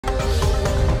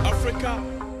Africa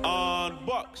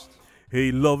Unboxed.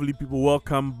 Hey lovely people,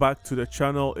 welcome back to the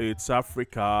channel. It's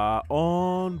Africa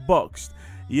Unboxed.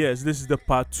 Yes, this is the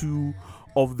part 2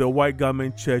 of the White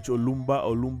Garment Church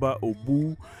Olumba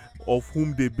Obu, of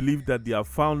whom they believe that their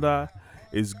founder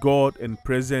is God and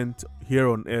present here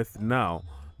on earth now.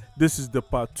 This is the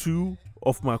part 2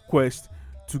 of my quest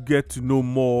to get to know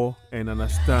more and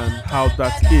understand how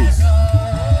that is.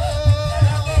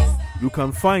 You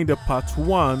can find the part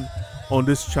 1 on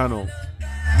this channel.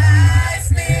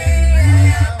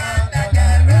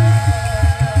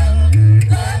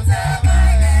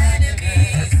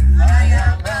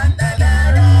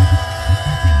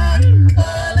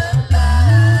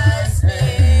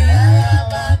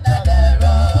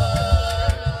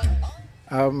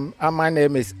 My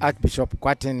name is Archbishop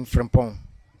Kwatin Frimpong,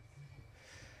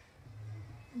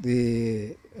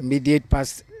 the immediate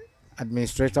past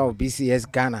administrator of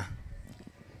BCS Ghana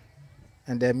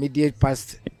and the immediate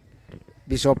past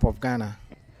Bishop of Ghana.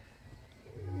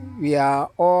 We are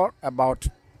all about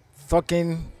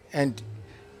talking and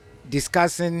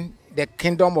discussing the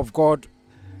kingdom of God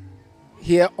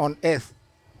here on earth,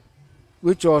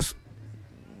 which was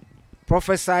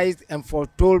prophesied and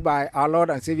foretold by our Lord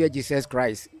and Savior Jesus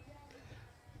Christ,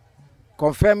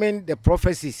 confirming the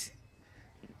prophecies.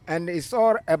 And it's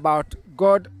all about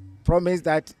God promised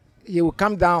that he will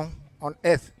come down on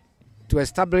earth to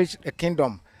establish a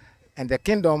kingdom, and the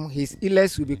kingdom his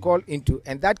elect will be called into,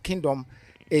 and that kingdom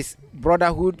is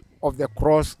Brotherhood of the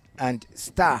Cross and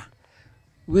Star,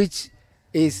 which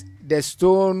is the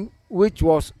stone which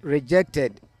was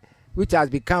rejected, which has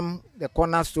become the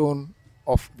cornerstone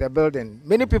of the building.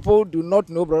 Many people do not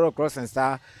know Brotherhood of the Cross and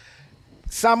Star.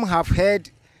 Some have heard,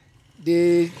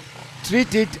 they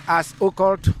treat it as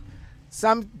occult.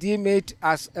 Some deem it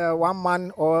as one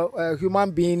man or a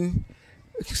human being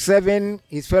serving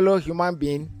his fellow human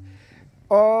being,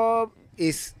 or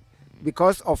is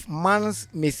because of man's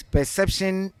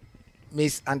misperception,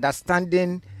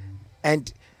 misunderstanding,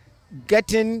 and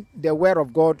getting the word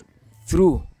of God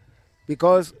through.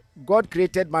 Because God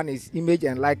created man in his image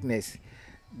and likeness.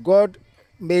 God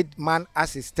made man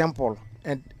as his temple,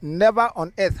 and never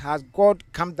on earth has God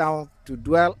come down to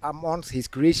dwell amongst his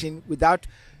creation without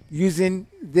using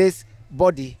this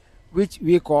body which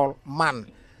we call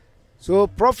man. So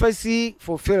prophecy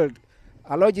fulfilled.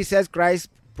 Our Lord Jesus Christ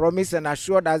promised and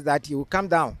assured us that he will come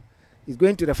down. He's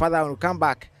going to the Father and will come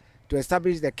back to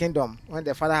establish the kingdom. When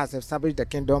the Father has established the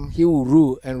kingdom, he will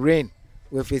rule and reign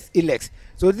with his elect.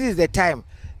 So this is the time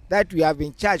that we have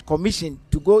been charged, commissioned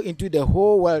to go into the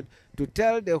whole world to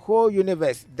tell the whole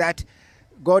universe that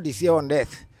God is here on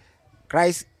earth.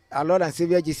 Christ, our Lord and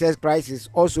Savior Jesus Christ, is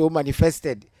also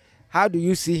manifested. How do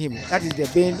you see him? That is the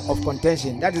bane of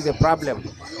contention. That is the problem.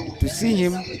 To see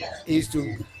him is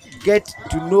to get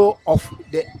to know of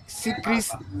the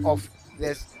secrets of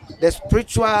the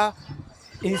spiritual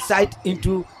insight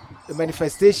into the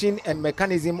manifestation and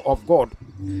mechanism of God.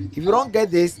 If you don't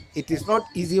get this, it is not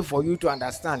easy for you to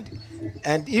understand.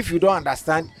 And if you don't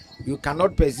understand, you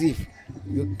cannot perceive.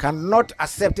 You cannot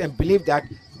accept and believe that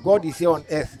God is here on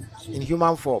earth in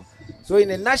human form. So in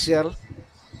a nutshell,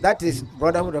 that is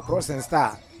Brotherhood of the Cross and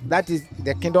Star. That is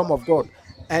the kingdom of God.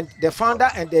 And the founder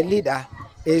and the leader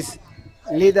is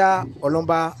leader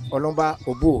Olumba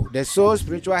Obu, the sole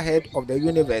spiritual head of the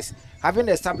universe. Having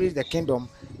established the kingdom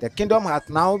has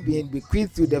now been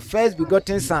bequeathed to the first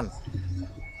begotten son,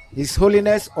 His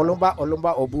Holiness Olumba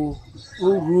Obu,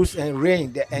 who rules and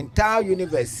reigns the entire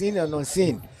universe, seen and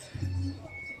unseen,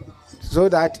 so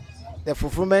that the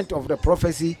fulfillment of the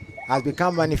prophecy has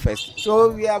become manifest.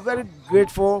 So we are very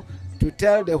grateful to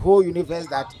tell the whole universe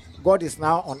that God is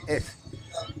now on earth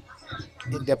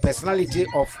in the personality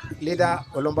of leader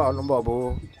Olumba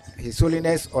Obu, His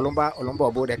Holiness Olumba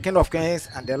Obu, the King of Kings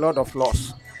and the Lord of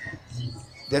Lords,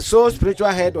 the sole spiritual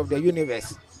head of the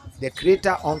universe, the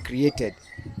creator uncreated.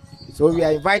 So we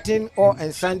are inviting all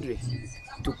and sundry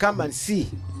to come and see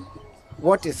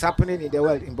what is happening in the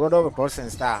world in Brotherhood of the Cross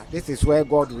and Star. This is where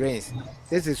God reigns.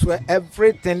 This is where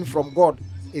everything from God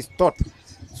is taught,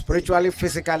 spiritually,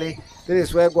 physically. This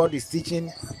is where God is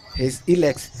teaching his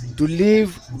elect to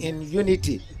live in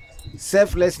unity,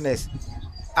 selflessness,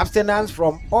 abstinence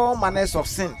from all manners of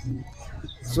sin,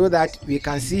 so that we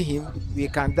can see him, we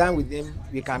can dance with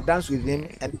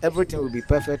him, and everything will be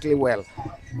perfectly well.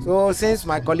 So since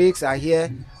my colleagues are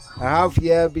here, I have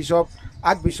here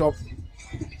Archbishop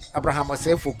Abraham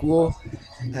Osefokuo,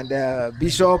 and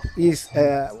Bishop is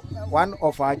one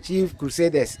of our chief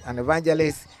crusaders and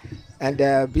evangelists, and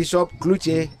Bishop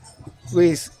Kluche, who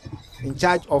is in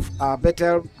charge of our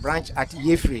Bethel branch at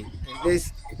Yefri in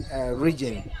this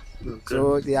region. Okay.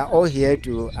 So they are all here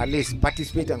to at least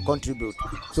participate and contribute.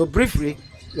 So briefly,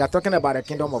 we are talking about the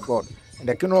kingdom of God. And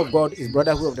the kingdom of God is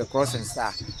Brotherhood of the Cross and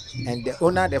Star. And the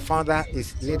owner, the founder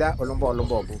is leader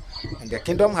Olumba. And the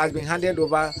kingdom has been handed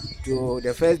over to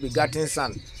the first begotten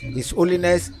son, His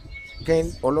Holiness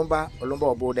King Olumba,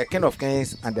 the King of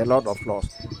Kings and the Lord of Lords.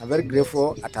 I'm very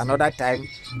grateful. At another time,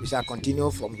 we shall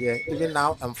continue from here, even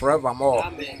now and forevermore.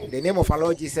 In the name of our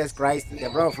Lord Jesus Christ, the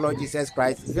blood of Lord Jesus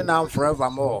Christ, even now and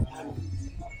forevermore.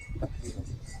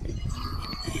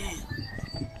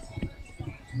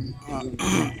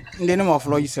 In the name of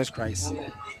Lord Jesus Christ,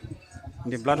 in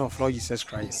the blood of Lord Jesus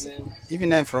Christ, even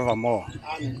now and forevermore.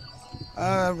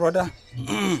 Brother,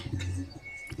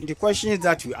 the question is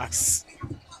that you ask.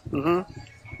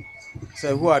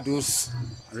 So who are those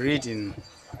reading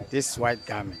this white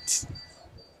garment?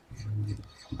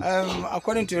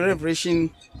 According to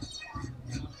Revelation,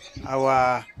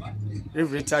 our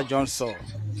Revelator John saw,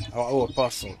 our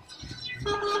apostle,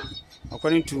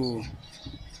 according to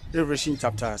Revelation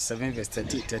chapter 7 verse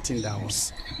 13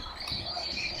 downwards.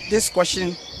 This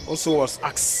question also was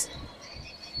asked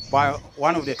by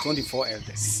one of the 24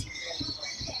 elders.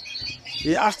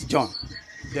 He asked John,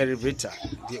 the Revelator,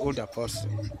 the old apostle,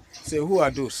 say, who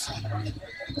are those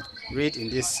read in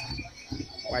this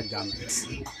white garments?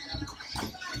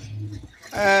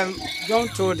 John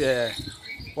told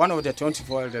one of the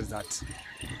 24 elders that,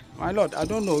 my Lord, I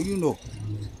don't know, you know.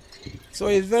 So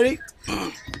it's very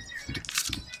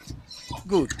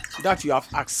good that you have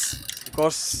asked,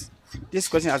 because this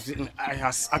question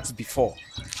has asked before.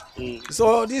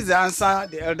 So this is the answer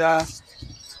the elder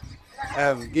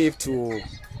gave to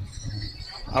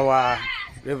our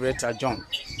Revelator John,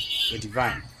 the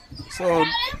divine. So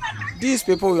these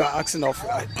people we are asking of,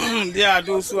 they are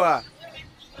those who are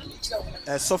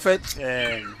suffered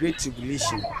great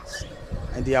tribulation,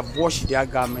 and they have washed their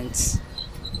garments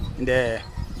in the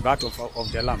blood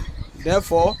of the Lamb.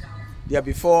 Therefore, they are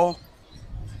before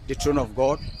the throne of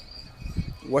God,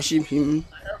 worshiping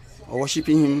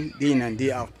him day in and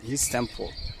day out in his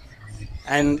temple.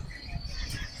 And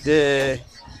the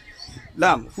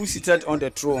Lamb who seated on the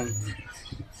throne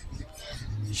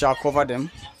shall cover them.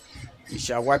 He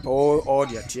shall wipe all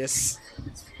their tears,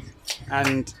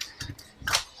 and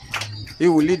he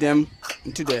will lead them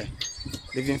into the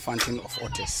living fountain of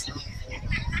waters.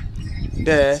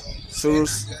 There,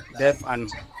 sorrows, death, and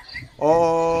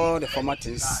all the former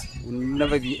things will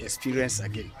never be experienced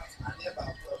again.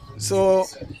 So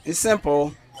it's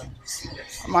simple.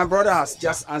 My brother has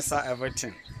just answered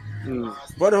everything.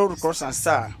 Brotherhood, Cross and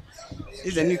Star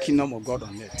is the new kingdom of God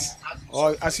on earth,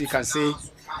 or as you can say,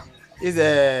 is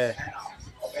the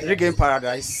regained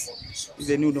paradise, is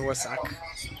the new Noah's Ark,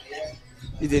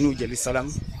 is the new Jerusalem,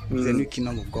 is the new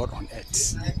kingdom of God on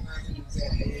earth.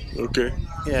 Okay.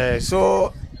 Yeah.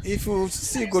 So if you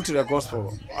still go to the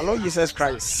gospel, our Lord Jesus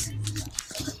Christ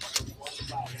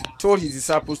told his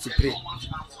disciples to pray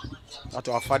that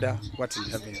our Father who art in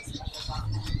heaven,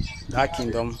 thy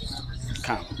kingdom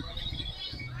come.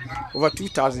 Over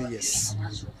 2,000 years.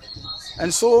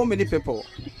 And so many people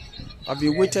have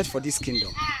been waited for this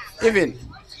kingdom. Even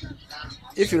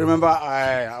if you remember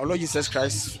our Lord Jesus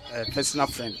Christ's personal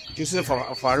friend, Joseph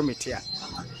of Arimathea.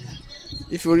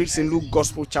 If you read St. Luke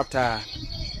Gospel chapter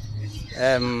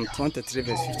 23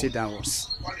 verse 50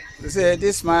 downwards, they say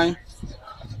this man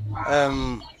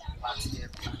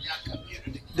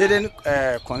didn't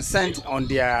consent on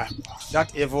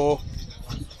that evil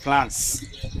plans.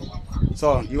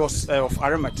 So he was of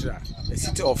Arimathea, the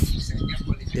city of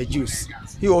the Jews.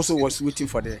 He also was waiting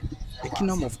for the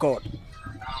kingdom of God.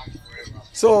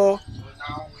 So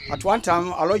at one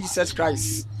time, our Lord Jesus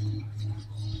Christ,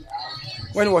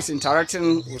 when he was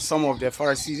interacting with some of the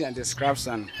Pharisees and the scribes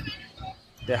and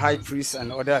the high priests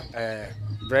and other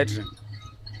brethren,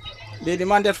 they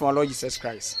demanded from our Lord Jesus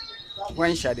Christ,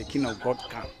 when shall the kingdom of God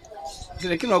come? So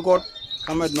the kingdom of God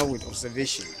cometh not with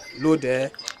observation, lo there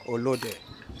or lo there.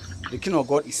 The kingdom of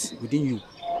God is within you.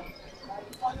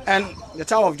 And the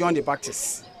time of John the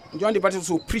Baptist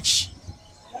will preach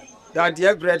that,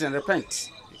 dear brethren,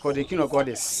 repent, because the kingdom of God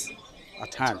is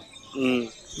at hand.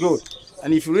 Good.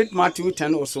 And if you read Matthew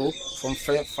 10 also, from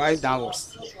 5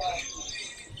 downwards,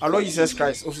 our Lord Jesus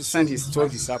Christ also sent his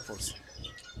 12 disciples.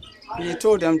 He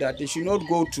told them that they should not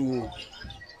go to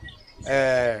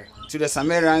the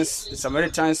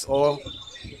Samaritans or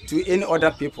to any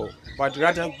other people, but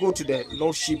rather go to the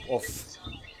lordship of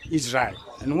Israel.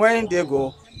 And when they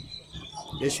go,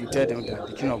 they should tell them that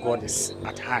the kingdom of God is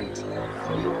at hand.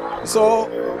 So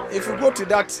if you go to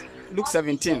that Luke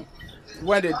 17,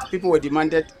 when the people were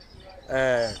demanded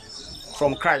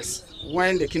from Christ,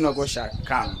 when the kingdom of God shall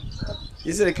come,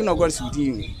 he said the kingdom of God is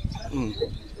within you.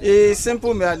 A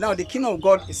simple matter. Now the kingdom of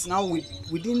God is now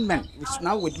within men. It's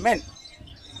now with men.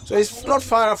 So it's not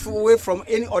far away from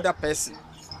any other person.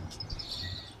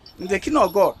 The kingdom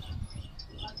of God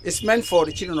is meant for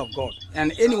the children of God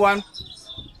and anyone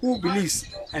who believes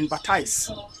and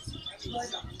baptizes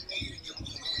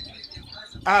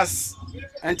has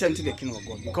entered into the kingdom of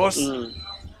God, because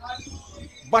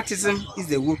baptism is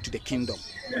the route to the kingdom.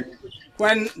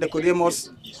 When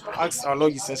Nicodemus asked our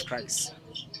Lord Jesus Christ,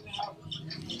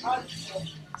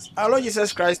 our Lord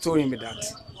Jesus Christ told him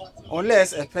that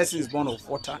unless a person is born of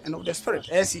water and of the Spirit,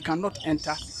 else he cannot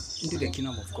enter into the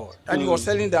kingdom of God. And he was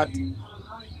telling that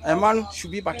a man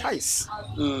should be baptized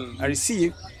and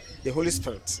receive the Holy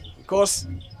Spirit, because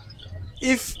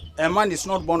if a man is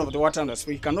not born of the water and the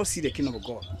Spirit, he cannot see the kingdom of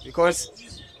God, because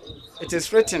it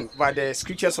is written by the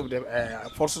scriptures of the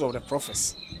apostles of the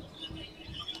prophets.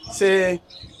 Say,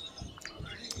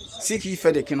 seek ye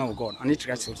first the kingdom of God and its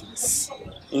righteousness.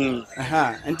 And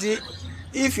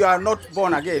if you are not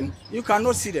born again, you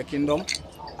cannot see the kingdom.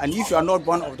 And if you are not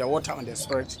born of the water and the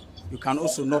Spirit, you can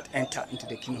also not enter into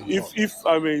the kingdom of God. If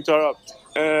I may interrupt,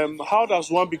 how does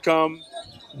one become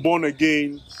born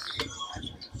again?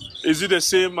 Is it the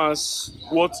same as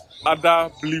what other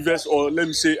believers, or let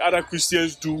me say other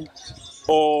Christians do,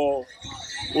 or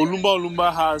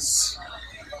Olumba has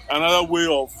another way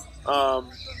of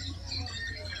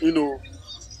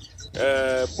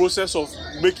process of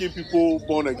making people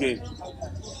born again?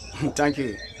 Thank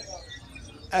you.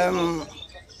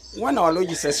 When our Lord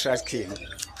Jesus Christ came,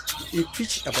 he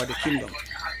preached about the kingdom,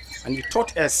 and he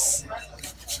taught us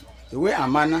the way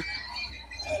and manner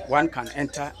one can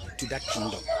enter to that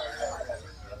kingdom.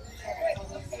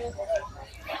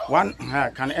 One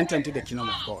can enter into the kingdom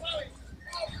of God.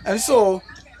 And so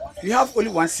we have only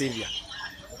one Savior.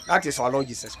 That is our Lord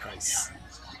Jesus Christ.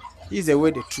 He is the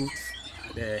way, the truth,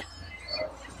 the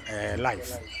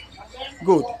life.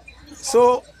 Good.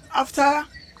 So after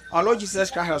our Lord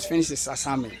Jesus Christ has finished his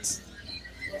assignment,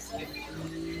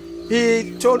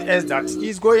 he told us that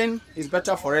he's going, it's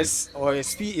better for us, or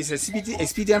it's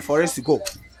expedient for us to go.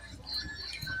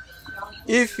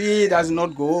 If he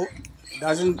doesn't go,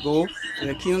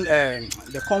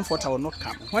 the Comforter will not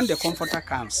come. When the Comforter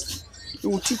comes, he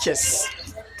will teach us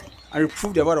and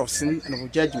reprove the word of sin and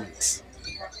of judgment.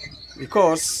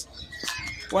 Because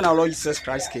when our Lord Jesus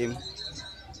Christ came,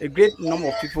 a great number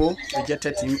of people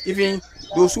rejected him, even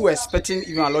those who were expecting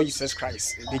even our Lord Jesus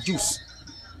Christ, the Jews,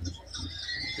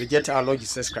 rejected our Lord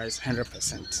Jesus Christ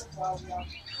 100%.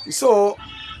 So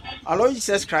our Lord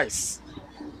Jesus Christ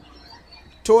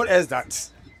told us that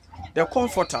the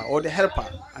Comforter or the Helper,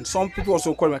 and some people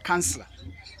also call him a Counselor,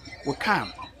 will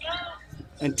come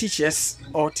and teach us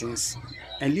all things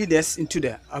and lead us into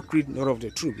the accurate knowledge of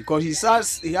the truth, because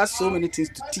he has so many things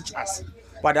to teach us.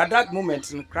 But at that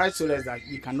moment, Christ told us that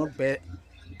we cannot bear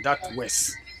that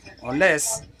worse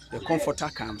unless the Comforter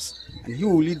comes, and he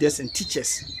will lead us and teach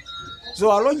us. So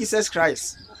our Lord Jesus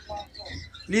Christ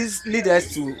lead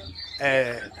us to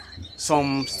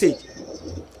some stage,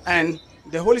 and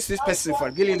the Holy Spirit person for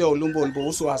Gilly the Olumba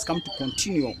also has come to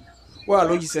continue where our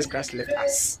Lord Jesus Christ left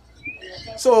us.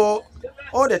 So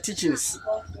all the teachings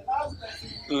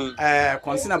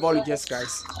concern about Jesus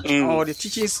Christ, or the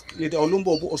teachings the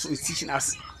Olumba also is teaching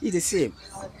us, is the same.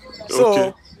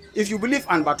 So if you believe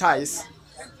and baptize,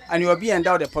 and you will be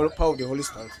endowed with the power of the Holy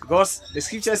Spirit, because the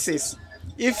scripture says,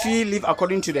 if ye live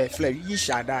according to the flesh, ye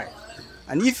shall die.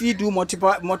 And if ye do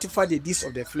mortify the deeds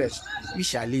of the flesh, ye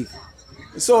shall live.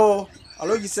 So our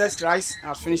Lord Jesus Christ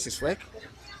has finished his work,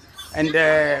 and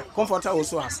the Comforter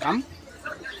also has come.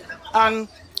 And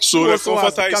so the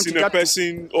Comforter is in the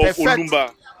person of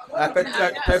Olumba.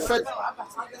 Perfect.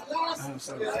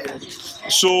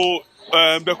 So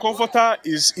the Comforter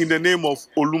is in the name of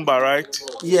Olumba, right?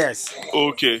 Yes.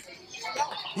 Okay.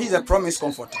 He's a promised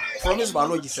Comforter, promised by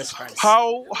Lord Jesus Christ.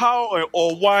 How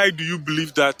or why do you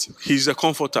believe that he's a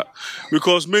Comforter?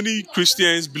 Because many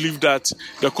Christians believe that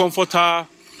the Comforter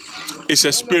is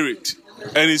a spirit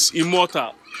and is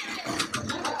immortal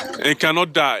and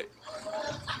cannot die.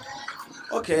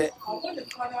 Okay.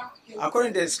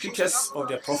 According to the scriptures of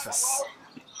the prophets,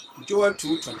 Joel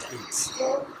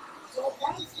 2:28.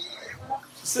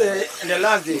 Say, in the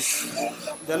last days,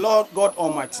 the Lord God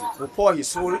Almighty will pour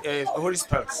his Holy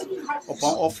Spirit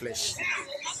upon all flesh.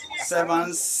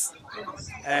 Servants,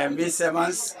 maid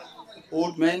servants,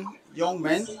 old men, young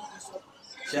men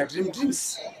shall dream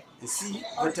dreams and see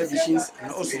better visions,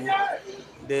 and also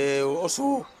they will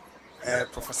also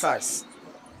prophesy.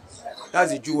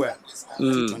 That's the Joel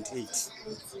 2:28.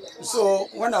 So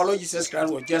when our Lord Jesus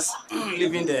Christ was just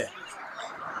leaving the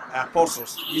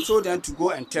apostles, he told them to go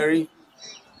and tarry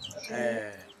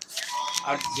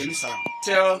at Jerusalem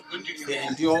till they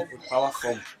endure with power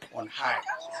from on high.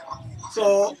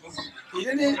 So he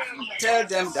didn't tell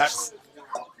them that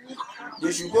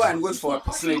they should go and wait for a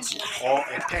personality or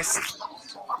a person.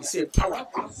 He said power.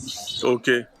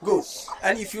 Okay. Go.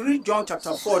 And if you read John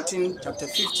chapter 14, chapter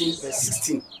 15, verse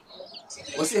 16,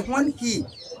 was say when he,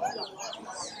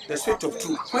 the Spirit of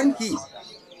truth, when he,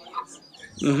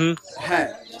 The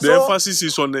so, emphasis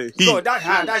is on the he. No,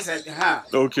 that that's a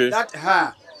Okay.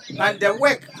 That and the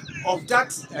work of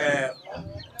that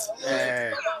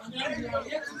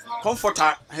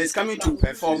comforter is coming to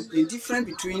perform is different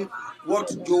between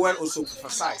what Joel also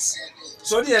prophesies.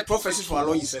 So these are prophecies from our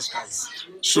Lord Jesus Christ.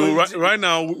 So right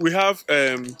now we have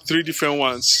 3 different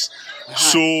ones.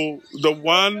 So the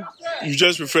one you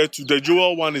just referred to, the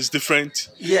Joel one is different.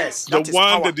 Yes. The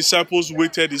one power. the disciples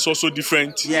waited is also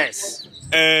different. Yes.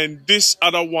 And this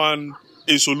other one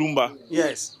is Olumba.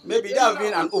 Yes. Maybe that have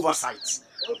been an oversight.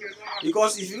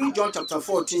 Because if you read John chapter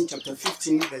 14, chapter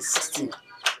 15, verse 16,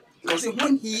 because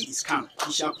when he is come,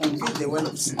 he shall convict the world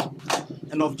of sin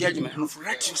and of judgment and of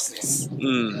righteousness.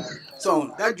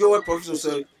 So that Joel prophet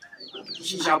said,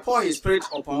 he shall pour his spirit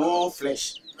upon all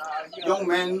flesh. Young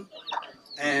men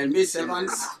and maid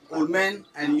servants, old men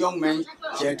and young men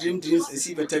shall dream dreams and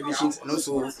see better visions, and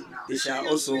also they shall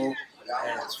also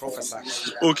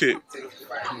prophesy. Okay.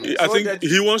 I think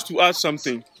he wants to add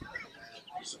something.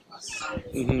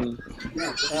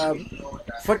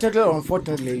 Fortunately or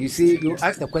unfortunately, you see, you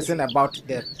asked the question about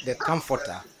the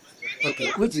comforter,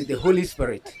 okay, which is the Holy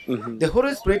Spirit. The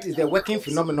Holy Spirit is the working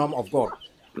phenomenon of God,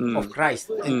 of Christ,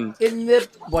 and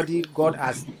anybody God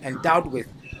has endowed with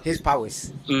his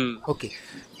powers. Okay,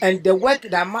 and the work,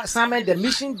 the assignment, the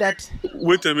mission that.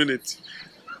 Wait a minute.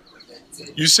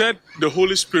 You said the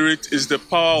Holy Spirit is the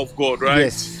power of God, right?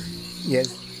 Yes.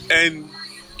 Yes. And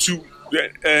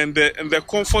the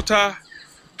comforter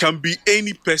can be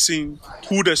any person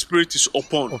who the Spirit is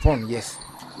upon. Upon, yes.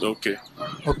 Okay.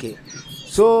 Okay.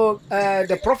 So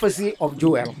the prophecy of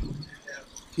Joel,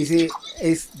 you see,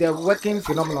 is the working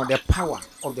phenomenon, the power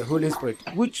of the Holy Spirit,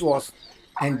 which was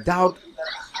endowed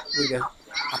with the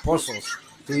apostles.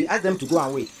 So he asked them to go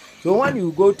and wait. So when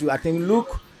you go to, I think,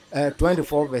 Luke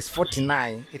 24 verse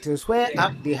 49, it was where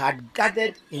they had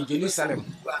gathered in Jerusalem.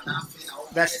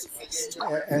 That's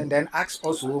and then Acts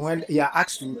also when they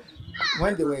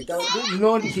were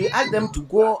gathered, he asked them to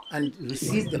go and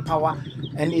receive the power,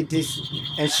 and it is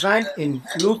enshrined in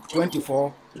Luke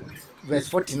 24 verse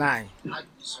 49.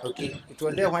 Okay, it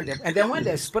was there and then when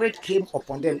the Spirit came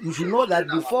upon them, you should know that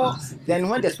before then,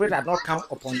 when the Spirit had not come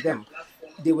upon them,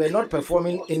 they were not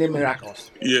performing any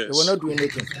miracles. Yes. They were not doing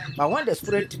anything. But when the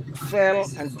Spirit fell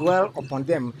and dwelt upon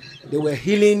them, they were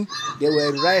healing, they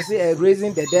were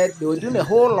raising the dead, they were doing a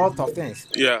whole lot of things.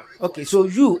 Yeah. Okay, so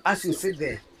you, as you sit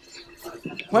there,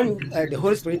 when the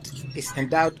Holy Spirit is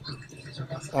endowed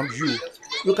on you,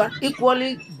 you can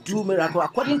equally do miracles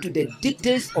according to the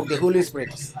dictates of the Holy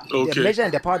Spirit, the measure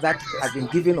and the power that has been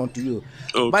given unto you.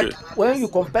 But when you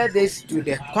compare this to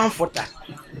the Comforter,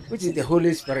 which is the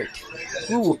Holy Spirit,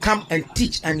 who will come and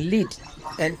teach and lead,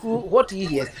 and what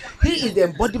he is the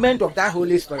embodiment of that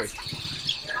Holy Spirit.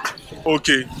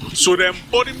 Okay, so the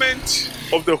embodiment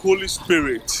of the Holy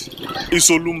Spirit is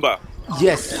Olumba.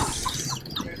 Yes.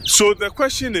 So the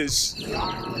question is,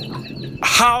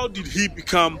 how did he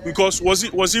become? Because was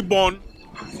he born?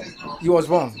 He was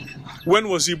born. When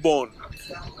was he born?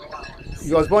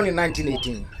 He was born in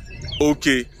 1918.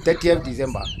 Okay. 30th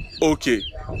December. Okay.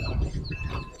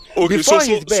 Okay. Before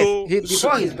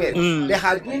his birth, there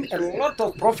has been a lot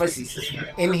of prophecies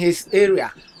in his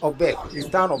area of birth, his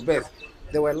town of birth.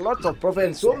 There were lots of prophets,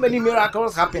 and so many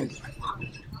miracles happened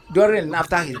during and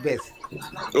after his birth.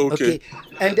 Okay.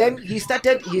 And then he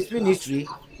started his ministry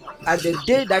at the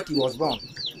day that he was born.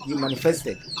 He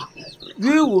manifested.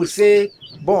 We will say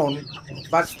born,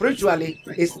 but spiritually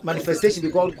it's manifestation,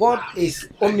 because God is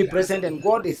omnipresent and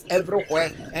God is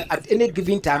everywhere, and at any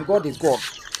given time God is God.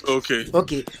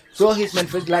 Okay. So his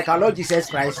manifestation, like our Lord Jesus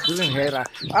Christ during Hera,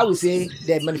 I would say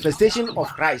the manifestation of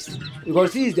Christ,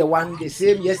 because he is the one the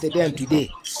same yesterday and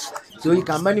today. So he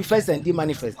can manifest and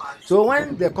demanifest. So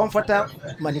when the Comforter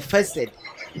manifested,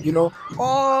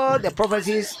 all the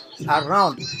prophecies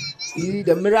around,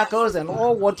 the miracles and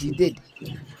all what he did,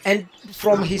 and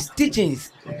from his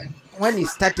teachings, when he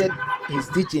started his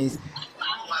teachings,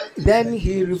 then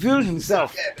he revealed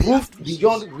himself, proved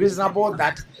beyond reasonable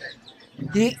that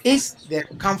he is the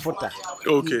Comforter.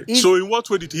 Okay. So in what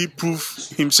way did he prove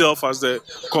himself as the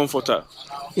Comforter?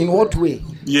 In what way?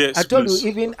 Yes, I told you,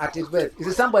 even at his birth.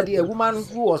 It's a woman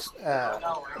who was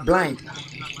blind.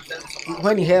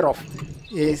 When he heard of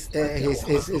his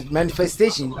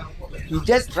manifestation, He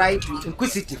just tried to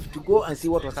inquisitive to go and see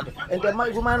what was happening. And the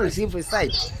woman received a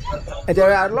sight. And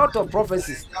there are a lot of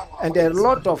prophecies and there are a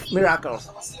lot of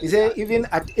miracles. He said even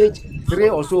at age 3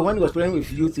 or so, when he was playing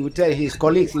with youth, he would tell his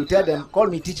colleagues, he would tell them, call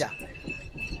me teacher.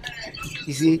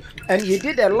 You see, and he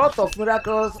did a lot of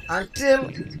miracles until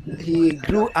he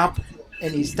grew up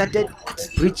and he started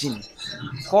preaching,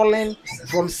 calling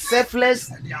from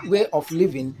selfless way of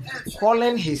living,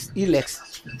 calling his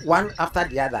elects one after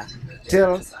the other,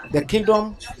 till the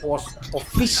kingdom was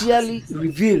officially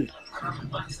revealed.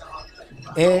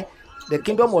 The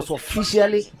kingdom was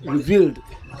officially revealed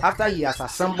after he has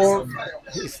assembled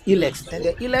his elects, and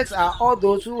the elects are all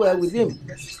those who were with him.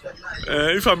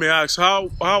 If I may ask, how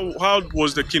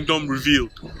was the kingdom revealed?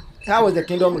 How was the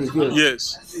kingdom revealed?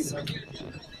 Yes.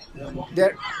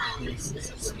 There,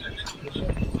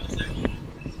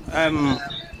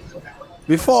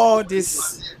 before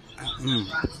this,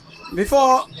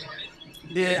 before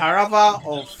the arrival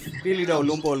of the leader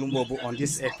Olumba on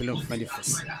this April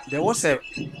 21st, there was a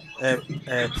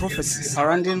prophecy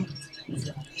surrounding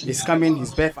his coming,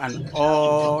 his birth, and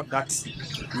all that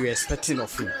we were expecting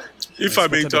of him. If I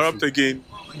may interrupt again,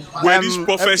 were these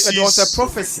prophecies? There was a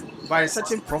prophecy by a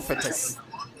certain prophetess.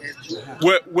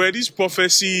 Were these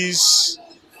prophecies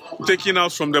taken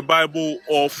out from the Bible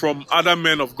or from other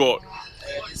men of God?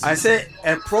 I say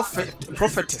a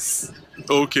prophetess.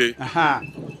 Okay.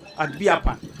 At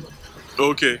Biapan.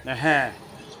 Okay.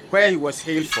 Where he was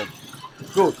hailed from.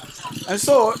 Good. And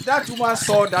so that woman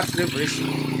saw that revelation,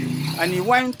 and he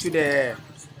went to the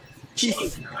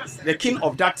chief, the king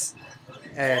of that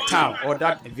town or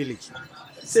that village.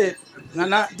 Said,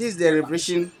 Nana, this is the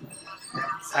revelation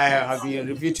I have been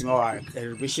revealed to know, a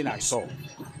revelation I saw.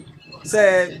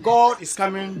 Say, God is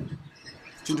coming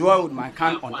to dwell with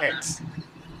mankind on earth.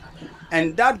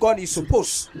 And that God is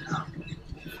supposed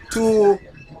to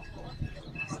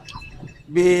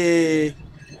be,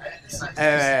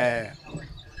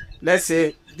 let's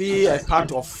say, be a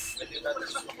part of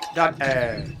that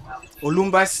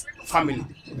Olumba's family.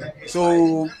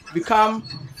 So become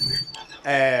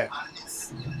the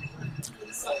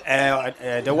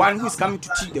one who is coming to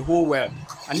teach the whole world,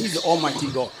 and he's the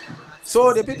Almighty God.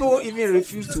 So the people even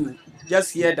refuse to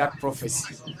just hear that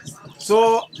prophecy.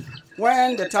 So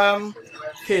when the time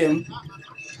came,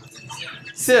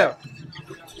 still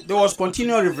there was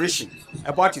continual revelation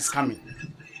about his coming.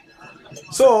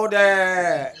 So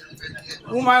the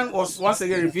woman was once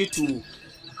again revealed to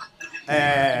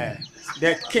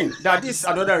the king that this is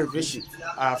another revelation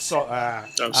I have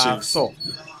saw.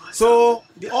 So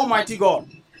the Almighty God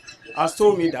has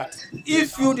told me that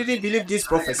if you didn't believe this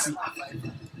prophecy,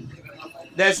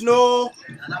 there's no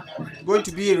going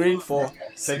to be rain for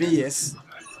 7 years.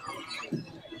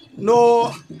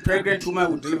 No pregnant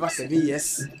woman will deliver 7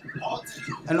 years.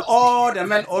 And all the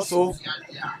men also,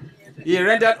 he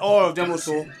rendered all of them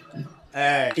also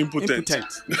impotent.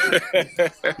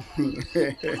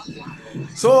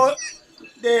 So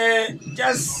they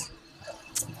just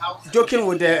joking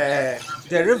with the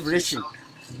revelation.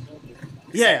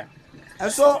 Yeah.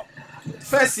 And so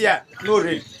first year, no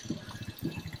rain.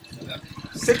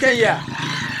 Second year,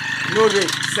 no rain.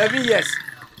 7 years.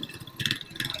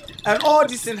 And all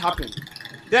these things happen.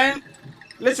 Then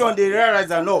later on they realize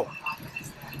that no,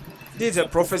 this is a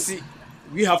prophecy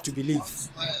we have to believe.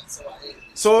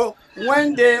 So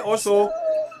when they also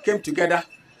came together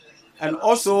and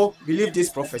also believed this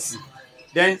prophecy,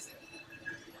 then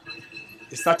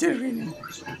it started raining.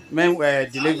 Men were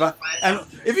delivered, and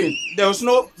even there was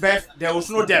no birth, there was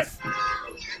no death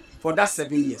for that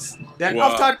 7 years. Then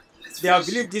after they have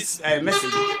believed this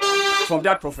message from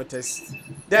that prophetess,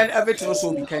 then everything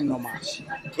also became normal.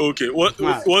 Okay.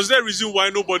 Was there a reason why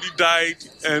nobody died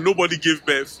and nobody gave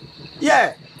birth?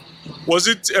 Yeah. Was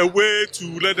it a way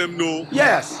to let them know?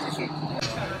 Yes.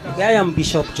 I am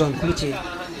Bishop John Puche.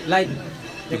 Like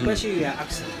the question you are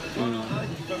asking,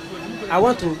 I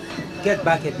want to get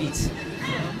back a bit.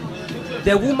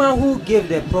 The woman who gave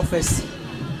the prophecy,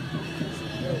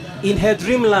 in her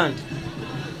dreamland,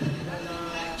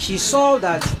 she saw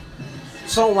that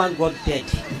someone got dead.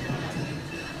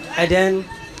 And then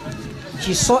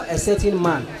she saw a certain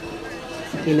man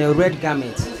in a red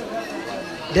garment.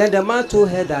 Then the man told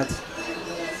her that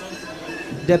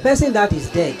the person that is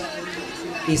dead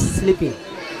is sleeping,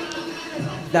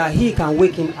 that he can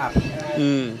wake him up.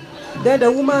 Then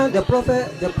the woman, the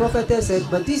prophetess said,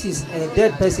 but this is a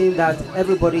dead person that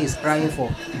everybody is crying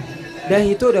for. Then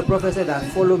he told the prophetess that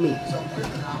follow me.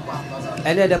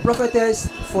 And then the prophetess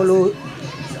followed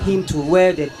him to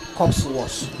where the corpse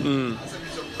was. And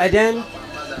then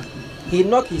he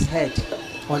knocked his head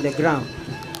on the ground.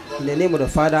 in the name of the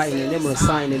Father, in the name of the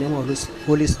Son, in the name of the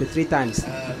Holy Spirit 3 times.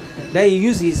 Then he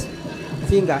used his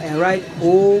finger and write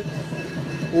O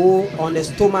on the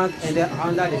stomach and then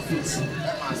under the feet.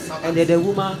 And then the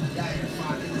woman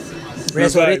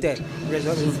resurrected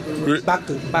back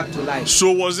to life.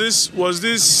 So was this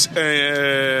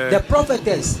the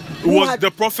prophetess? Was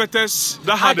the prophetess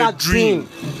that had a dream?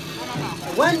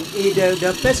 When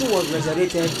the person was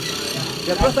resurrected,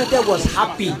 the prophetess was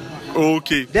happy.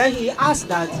 Okay. Then he asked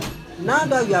that, now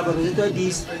that you have resurrected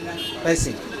this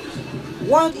person,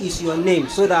 what is your name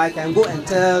so that I can go and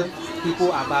tell people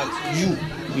about you?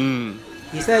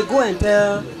 He said, go and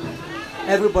tell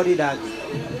everybody that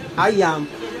I am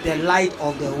the light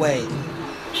of the world.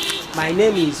 My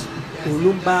name is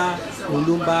Olumba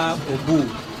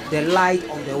Obu, the light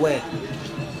of the world.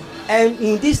 And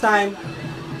in this time,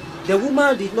 the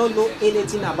woman did not know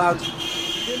anything about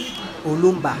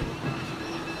Olumba.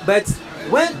 But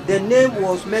when the name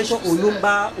was mentioned,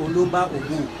 Olumba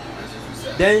Obu,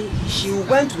 then she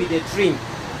went with a dream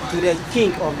to the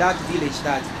king of that village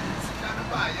that,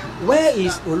 where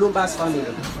is Olumba's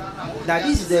family? That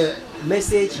is the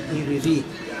message he revealed.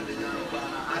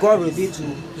 God revealed to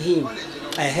him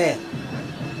and her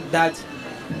that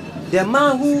the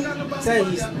man who said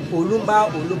he's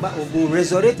Olumba Obu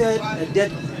resurrected a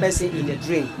dead person in the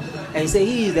dream and said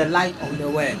he is the light of the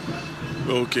world.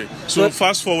 Okay, so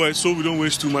fast forward so we don't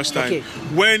waste too much time. Okay.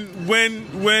 When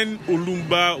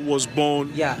Olumba was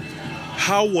born, yeah,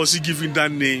 how was he given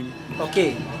that name?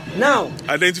 Okay, now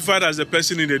identified as the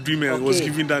person in the dream and was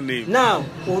given that name. Now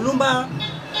Olumba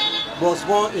was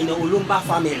born in the Olumba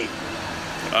family.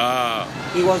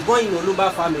 He was born in the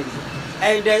Olumba family,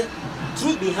 and the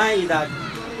truth behind it that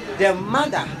the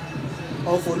mother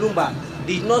of Olumba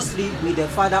did not sleep with the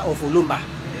father of Olumba.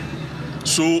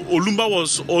 So Olumba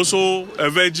was also a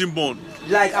virgin born,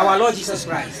 like our Lord Jesus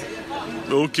Christ.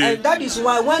 Okay. And that is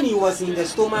why when he was in the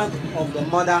stomach of the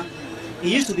mother,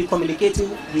 he used to be communicating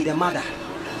with the mother.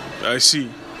 I see.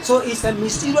 So it's a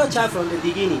mysterious child from the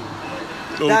beginning.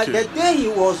 Okay. That the day he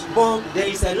was born, there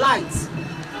is a light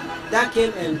that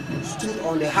came and stood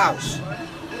on the house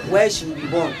where she will be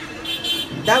born.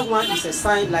 That one is a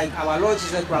sign like our Lord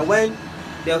Jesus Christ when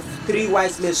the 3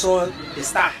 wise men saw the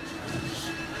star.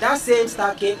 That same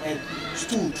star came and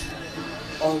stood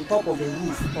on top of the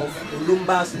roof of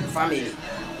Olumba's family.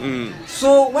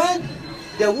 So when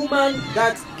the woman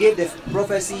that gave the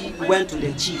prophecy went to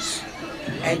the chiefs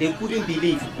and they couldn't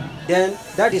believe, then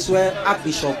that is where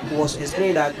Archbishop was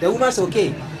explaining that the woman said,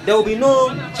 okay, there will be no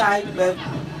childbirth,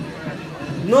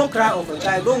 no cry of a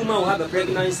child, no woman will have a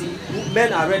pregnancy,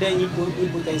 men are already in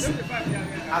impotency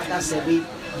after 7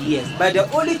 years. But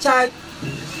the only child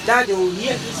that they will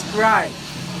hear his cry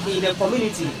in the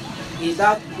community is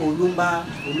that Olumba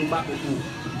Obu.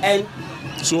 And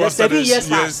so the 7 years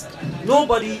passed,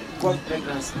 nobody got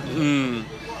pregnancy.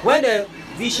 When the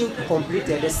vision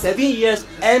completed, the 7 years,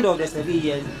 end of the 7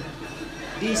 years,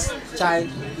 this child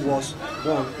was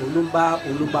born,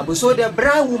 Olumba. So the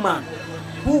blind woman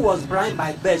who was blind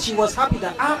by birth, she was happy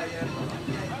that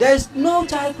there is no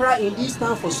child cry in this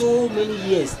town for so many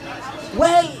years.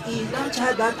 Where is that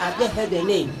child that I just heard the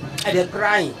name and they're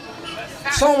crying?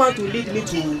 Someone to lead me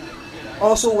to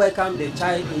also welcome the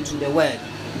child into the world.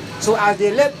 So as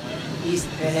they left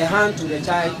her hand to the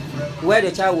child, where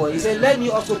the child was, he said, let me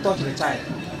also touch the child.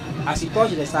 As he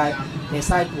touched the sight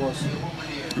was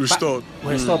restored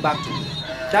back to him.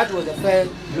 That was the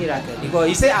first miracle, because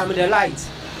he said, I'm the light.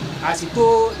 As he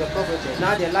told the prophet,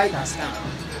 now the light has come.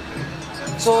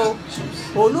 So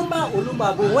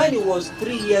Olumba, but when he was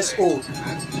 3 years old,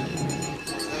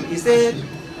 he said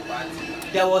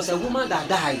there was a woman that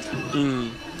died,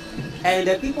 and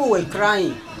the people were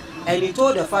crying, and he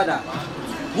told the father,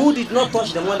 who did not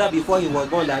touch the mother before he was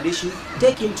born, that they should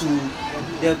take him to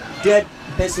the dead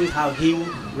person's house. He will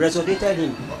resurrect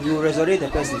him. He will resurrect the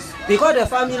person. Because the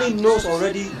family knows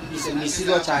already he's a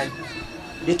mysterious child,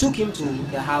 they took him to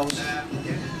the house.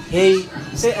 He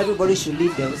said everybody should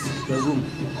leave the room.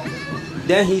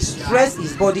 Then he stretched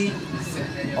his body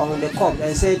on the cup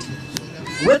and said,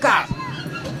 wake up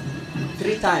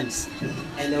 3 times,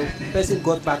 and the person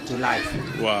got back to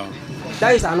life. Wow.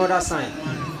 That is another sign.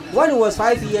 When he was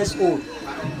 5 years old,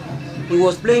 he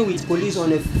was playing with police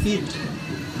on a field,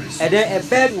 and then a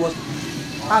bird was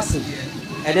passing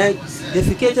and then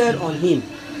defecated on him.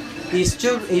 His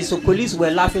police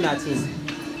were laughing at him.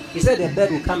 He said the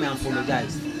bird will come and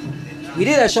apologize.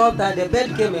 Within a short time, the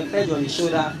bird came and perched on his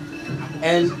shoulder,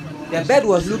 and the bird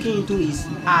was looking into his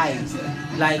eyes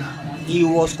like he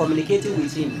was communicating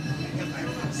with him.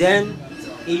 Then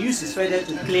he used his feather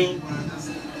to clean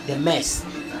the mess.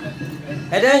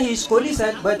 And then his colleague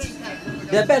said, but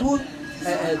the bird who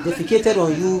defecated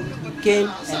on you came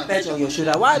and perched on your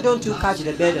shoulder. Why don't you catch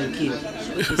the bird and kill?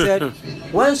 He said,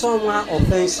 when someone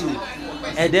offends you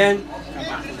and then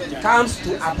comes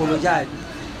to apologize,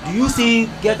 do you still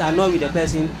get annoyed with the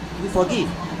person? You forgive.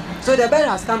 So the bird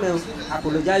has come and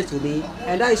apologized to me,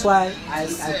 and that is why I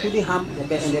couldn't harm the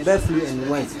bird, and the bird flew and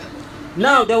went.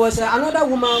 Now there was another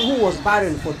woman who was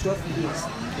barren for 12 years.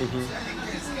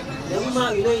 The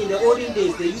woman, you know, in the olden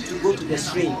days, they used to go to the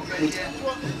stream with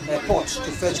a pot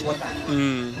to fetch water.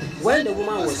 When the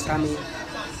woman was coming,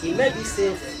 he met this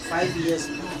same 5 years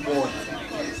boy,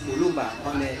 Olumba,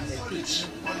 on a beach.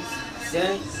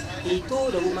 Then he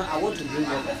told the woman, I want to drink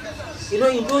water. You know,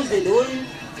 in those days, they only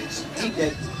dip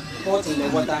the pot in the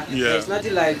water. Yeah. There's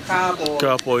nothing like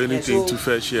cup or anything so to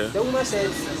fetch, yeah. The woman said,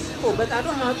 oh, but I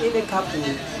don't have any cup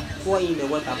to pour in the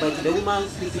water. But the woman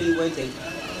quickly went and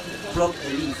plucked a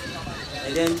leaf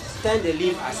and then turned the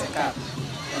leaf as a cup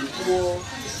and pour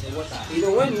the water. You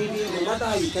know, when you no matter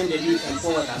how you turn the leaf and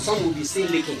pour water, some will be still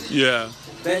leaking. Yeah.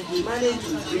 But he managed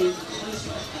to drink.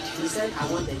 He said,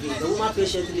 I want again. The woman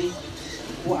patiently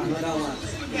pour another one.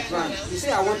 He drank. He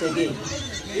said, I want again.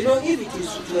 You know, if it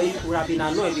is true, you would have been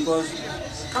annoyed because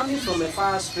coming from a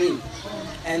far stream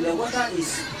and the water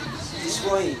is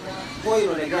destroying, pouring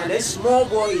on the ground. This small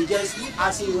boy is just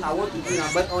asking you, I want to drink.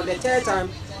 But on the third time,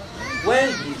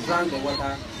 when he drank the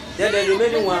water, then the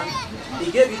remaining one,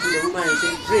 he gave it to the woman and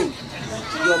said, drink.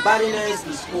 Your barrenness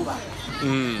is over.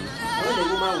 When the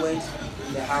woman went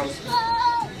in the house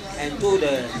and told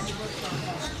the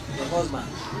husband,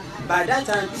 by that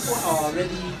time people are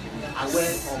already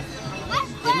aware of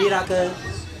the miracle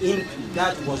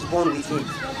that was born with him.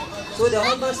 So the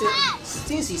husband said,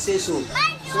 since he says so,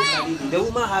 so shall it be. The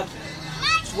woman had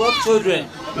 12 children.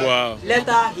 Wow.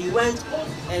 Later he went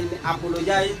and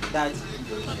apologized that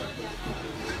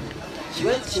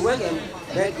she went and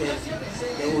begged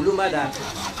the Olumba that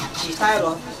she's tired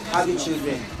of having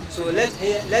children. So let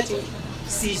him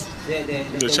cease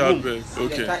the childbirth.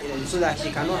 Okay. So that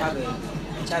she cannot have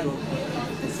a child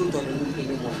of the fruit of the womb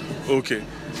anymore. Okay.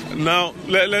 Now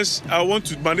I want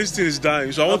to, but this thing is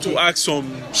dying, so I want to ask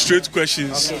some straight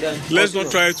questions. Okay, let's not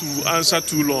try to answer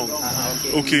too long.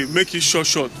 Okay, make it short.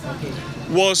 Okay.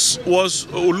 Was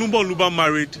Olumba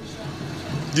married?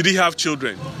 Did he have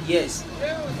children? Yes.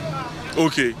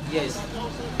 Okay. Yes.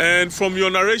 And from your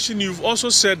narration, you've also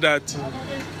said that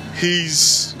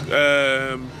he's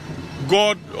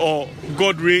God or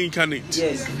God reincarnate.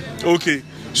 Yes. Okay.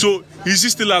 So is he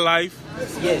still alive?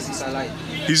 Yes, he's alive.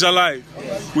 He's alive.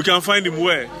 We can find him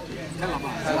where?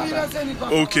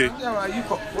 Okay.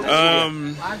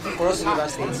 Cross River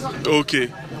State. Okay.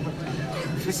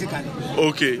 Physically.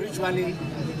 Okay. Spiritually,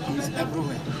 he's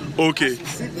everywhere. Okay. As you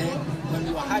sit there, when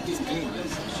your heart is clean.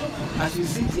 As you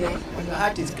sit here, when your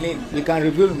heart is clean, he can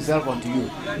reveal himself unto you.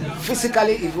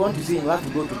 Physically, if you want to see him, you have to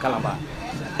go to Calabar.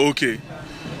 Okay.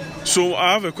 So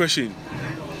I have a question.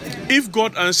 If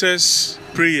God answers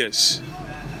prayers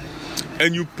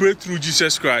and you pray through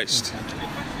Jesus Christ,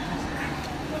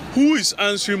 who is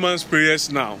answering man's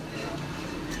prayers now?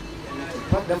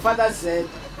 But the Father said,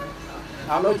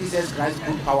 our Lord Jesus Christ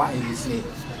put power in his name.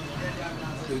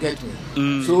 You get me?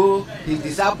 So his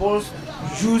disciples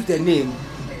used the name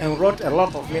and wrought a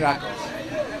lot of miracles.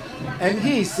 And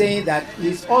he is saying that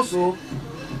he's also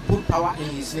put power in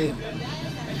his name.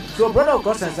 So, brother of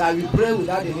God, we pray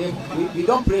without the name, we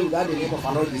don't pray without the name of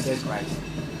our Lord Jesus Christ.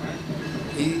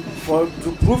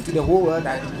 To prove to the whole world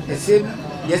that the same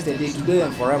yesterday, today,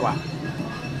 and forever.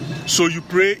 So you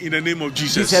pray in the name of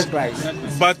Jesus. Jesus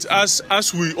Christ. But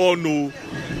as we all know,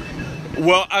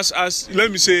 well, as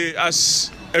let me say, as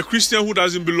a Christian who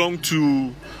doesn't belong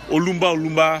to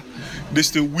Olumba, this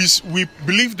thing, we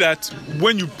believe that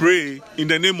when you pray in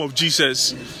the name of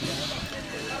Jesus,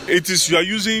 it is you are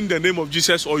using the name of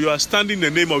Jesus, or you are standing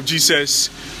in the name of Jesus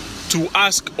to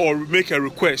ask or make a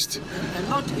request. And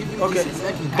not even okay.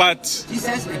 Jesus, but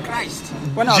Jesus the Christ.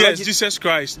 Yes, Jesus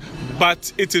Christ.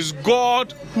 But it is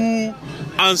God who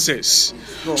answers.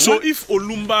 So if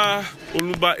Olumba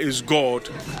is God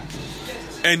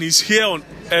and is here on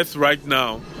earth right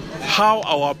now, how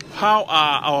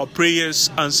are our prayers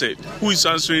answered? Who is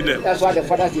answering them? That's why the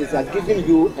Father says, has given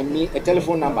you and me a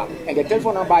telephone number, and the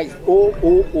telephone number is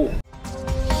 000